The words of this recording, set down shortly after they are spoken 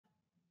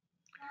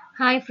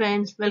Hi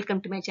friends, welcome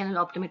to my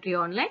channel Optometry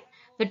Online.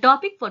 The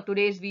topic for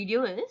today's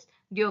video is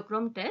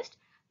Duochrome test.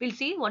 We'll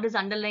see what is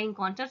underlying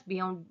concepts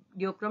beyond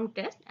Duochrome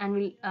test, and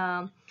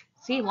we'll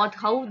see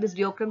how this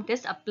Duochrome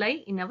test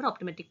apply in our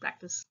optometric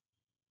practice.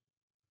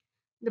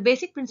 The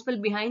basic principle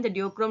behind the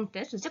Duochrome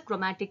test is the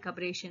chromatic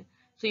aberration.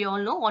 So you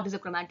all know what is a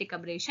chromatic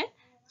aberration.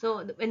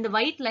 So when the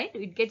white light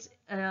it gets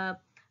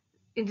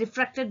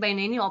refracted by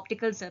any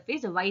optical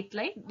surface, the white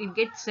light it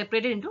gets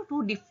separated into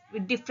two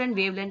different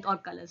wavelength or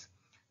colors.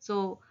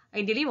 So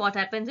ideally what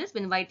happens is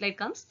when white light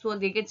comes, so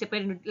they get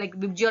separated into, like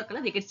Vibgyor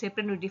color, they get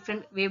separated into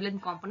different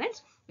wavelength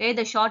components, where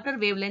the shorter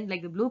wavelength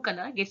like the blue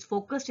color gets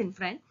focused in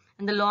front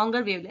and the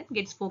longer wavelength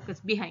gets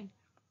focused behind.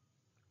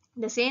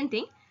 The same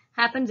thing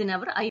happens in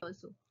our eye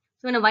also.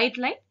 So when a white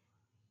light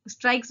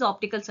strikes the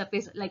optical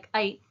surface like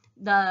eye,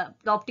 the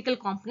optical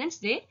components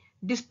they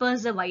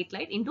disperse the white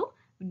light into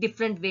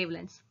different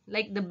wavelengths.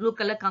 Like the blue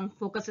color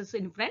focuses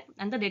in front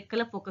and the red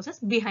color focuses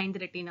behind the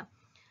retina.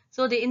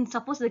 So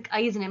suppose the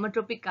eye is an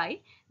emmetropic eye,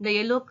 the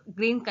yellow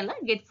green color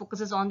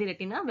focuses on the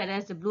retina,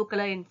 whereas the blue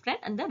color in front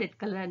and the red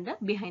color in the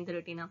behind the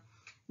retina.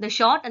 The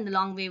short and the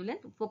long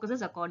wavelength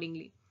focuses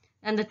accordingly,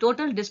 and the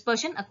total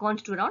dispersion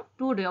accounts to around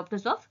 2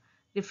 diopters of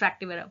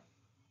refractive error.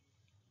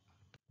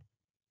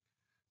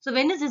 So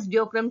when is this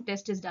Duochrome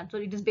test is done? So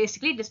it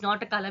is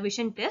not a color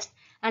vision test,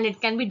 and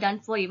it can be done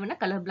for even a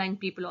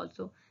colorblind people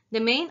also. The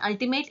main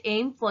ultimate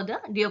aim for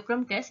the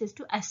Duochrome test is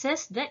to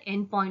assess the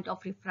endpoint of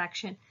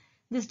refraction.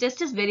 This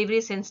test is very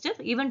sensitive,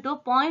 even to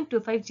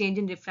 0.25 change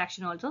in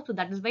refraction also. So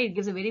that is why it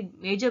gives a very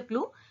major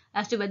clue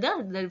as to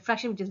whether the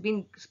refraction which is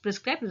being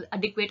prescribed is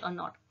adequate or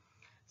not.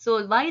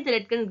 So why the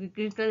red color and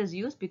green color is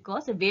used?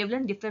 Because the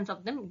wavelength difference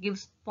of them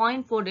gives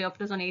 0.4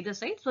 diopters on either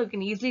side. So you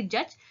can easily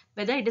judge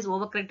whether it is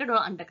overcorrected or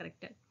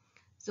undercorrected.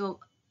 So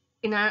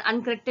in an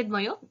uncorrected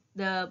myope,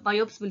 the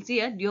myopes will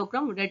see a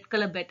Duochrome red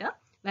color better,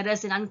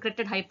 whereas in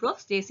uncorrected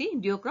hyperopes, they see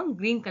Duochrome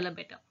green color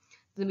better.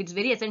 So it's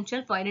very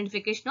essential for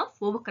identification of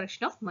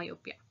overcorrection of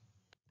myopia.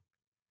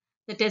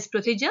 The test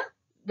procedure,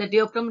 the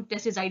Duochrome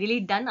test is ideally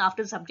done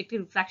after the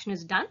subjective refraction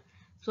is done.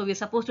 So we're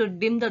supposed to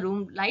dim the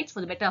room lights for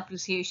the better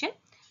appreciation.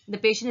 The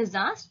patient is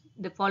asked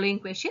the following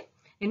question: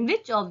 in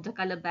which of the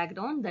color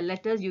background the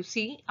letters you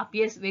see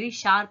appears very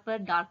sharper,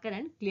 darker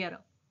and clearer?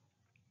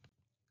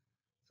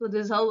 So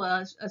this is how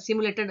a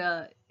simulated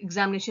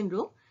examination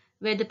room,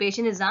 where the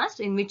patient is asked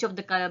in which of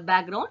the color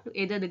background,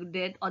 either the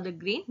red or the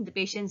green. The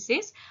patient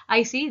says,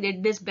 I see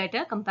red is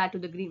better compared to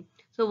the green.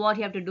 So what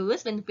you have to do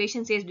is, when the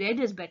patient says red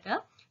is better,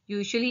 you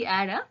usually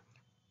add a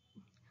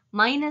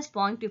minus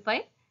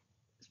 0.25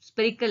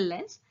 spherical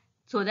lens,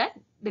 so that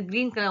the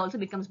green color also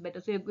becomes better.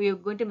 So you're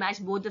going to match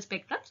both the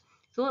spectrums.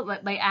 So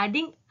by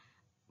adding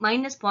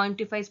minus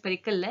 0.25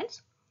 spherical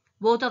lens,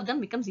 both of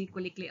them becomes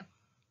equally clear.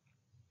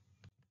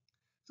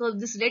 So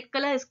this red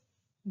color is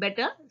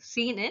better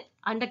seen in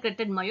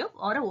undercorrected myope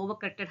or a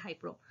overcorrected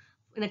hyperope.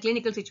 In a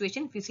clinical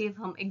situation, if you see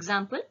from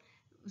example,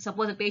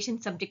 suppose a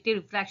patient's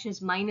subjective refraction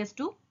is minus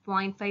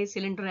 2.5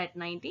 cylinder at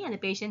 90 and the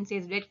patient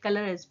says red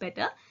color is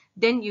better,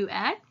 then you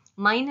add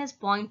minus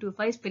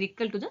 0.25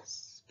 spherical to the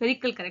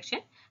spherical correction,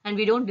 and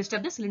we don't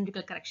disturb the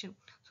cylindrical correction.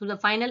 So the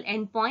final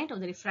endpoint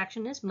of the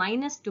refraction is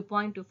minus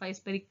 2.25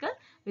 spherical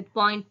with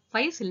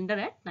 0.5 cylinder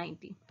at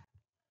 90.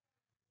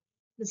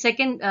 The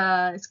second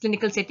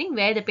clinical setting,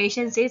 where the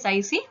patient says, I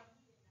see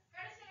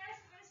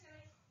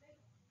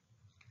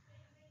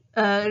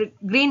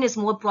green is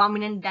more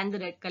prominent than the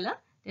red color,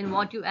 then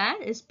what you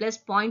add is plus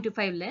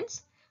 0.25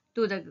 lens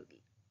to the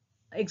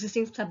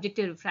existing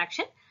subjective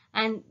refraction,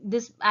 and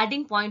this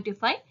adding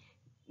 0.25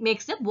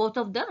 makes both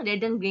of the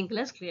red and green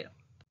colors clear.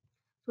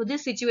 So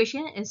this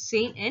situation is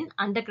seen in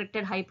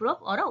undercorrected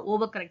hyperope or a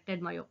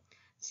overcorrected myope.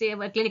 Say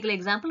a clinical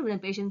example, when a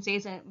patient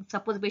says,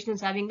 suppose the patient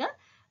is having a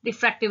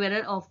refractive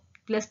error of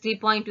plus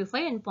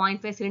 3.25 and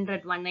 0.5 cylinder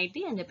at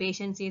 190, and the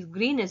patient says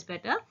green is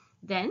better,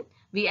 then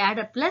we add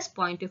a plus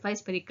 0.25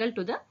 spherical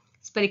to the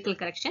spherical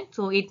correction.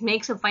 So it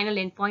makes a final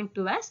endpoint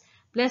to as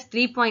plus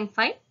 3.5,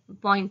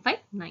 0.5,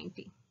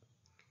 90.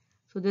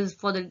 So this is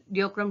for the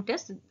Duochrome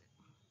test.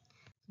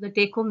 The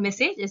take home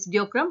message is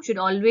Duochrome should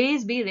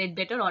always be red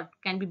better or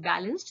can be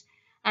balanced,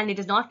 and it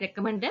is not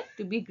recommended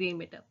to be green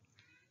better.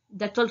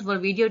 That's all for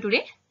video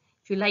today.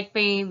 If you like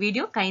my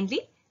video,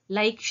 kindly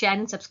like, share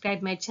and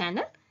subscribe my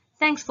channel.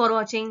 Thanks for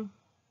watching.